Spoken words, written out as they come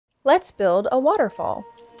Let's build a waterfall.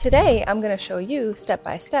 Today, I'm going to show you step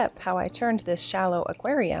by step how I turned this shallow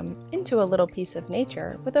aquarium into a little piece of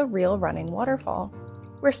nature with a real running waterfall.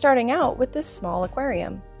 We're starting out with this small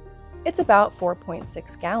aquarium. It's about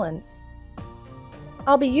 4.6 gallons.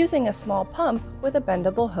 I'll be using a small pump with a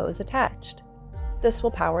bendable hose attached. This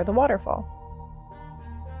will power the waterfall.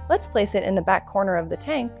 Let's place it in the back corner of the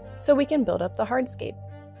tank so we can build up the hardscape.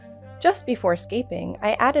 Just before scaping,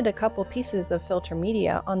 I added a couple pieces of filter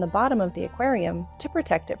media on the bottom of the aquarium to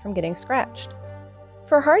protect it from getting scratched.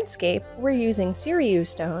 For hardscape, we're using Siriu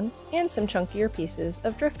stone and some chunkier pieces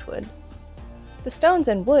of driftwood. The stones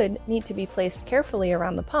and wood need to be placed carefully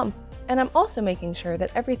around the pump, and I'm also making sure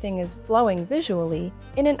that everything is flowing visually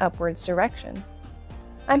in an upwards direction.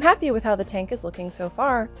 I'm happy with how the tank is looking so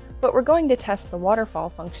far, but we're going to test the waterfall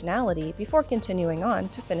functionality before continuing on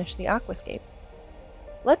to finish the aquascape.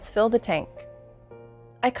 Let's fill the tank.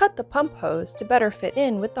 I cut the pump hose to better fit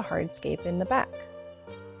in with the hardscape in the back.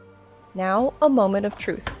 Now, a moment of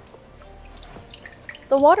truth.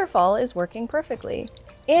 The waterfall is working perfectly,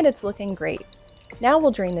 and it's looking great. Now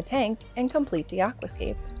we'll drain the tank and complete the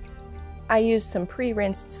aquascape. I used some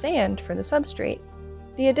pre-rinsed sand for the substrate.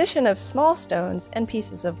 The addition of small stones and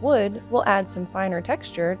pieces of wood will add some finer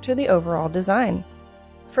texture to the overall design.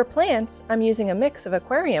 For plants, I'm using a mix of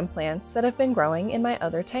aquarium plants that have been growing in my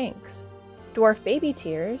other tanks. Dwarf baby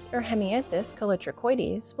tears, or Hemianthus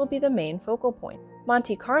calitricoides, will be the main focal point.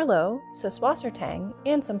 Monte Carlo, Seswassertang,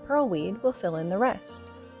 and some pearlweed will fill in the rest.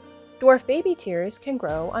 Dwarf baby tears can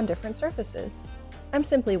grow on different surfaces. I'm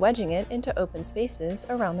simply wedging it into open spaces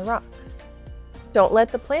around the rocks. Don't let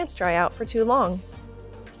the plants dry out for too long.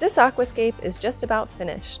 This aquascape is just about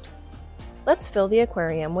finished. Let's fill the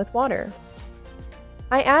aquarium with water.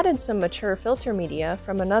 I added some mature filter media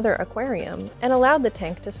from another aquarium and allowed the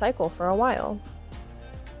tank to cycle for a while.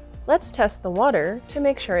 Let's test the water to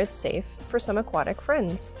make sure it's safe for some aquatic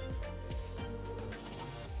friends.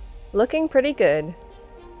 Looking pretty good.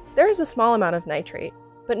 There is a small amount of nitrate,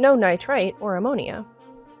 but no nitrite or ammonia.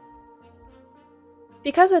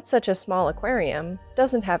 Because it's such a small aquarium,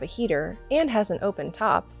 doesn't have a heater, and has an open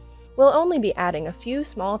top, we'll only be adding a few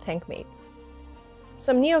small tank mates.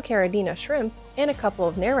 Some Neocaridina shrimp and a couple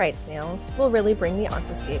of nerite snails will really bring the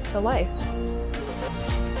aquascape to life.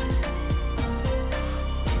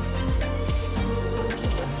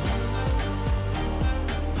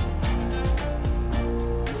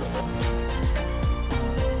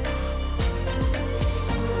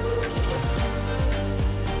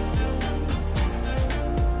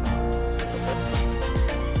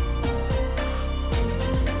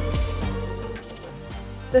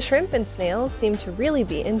 The shrimp and snails seem to really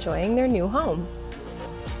be enjoying their new home.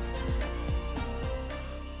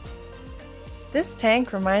 This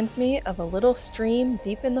tank reminds me of a little stream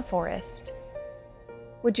deep in the forest.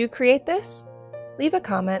 Would you create this? Leave a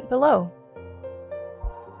comment below.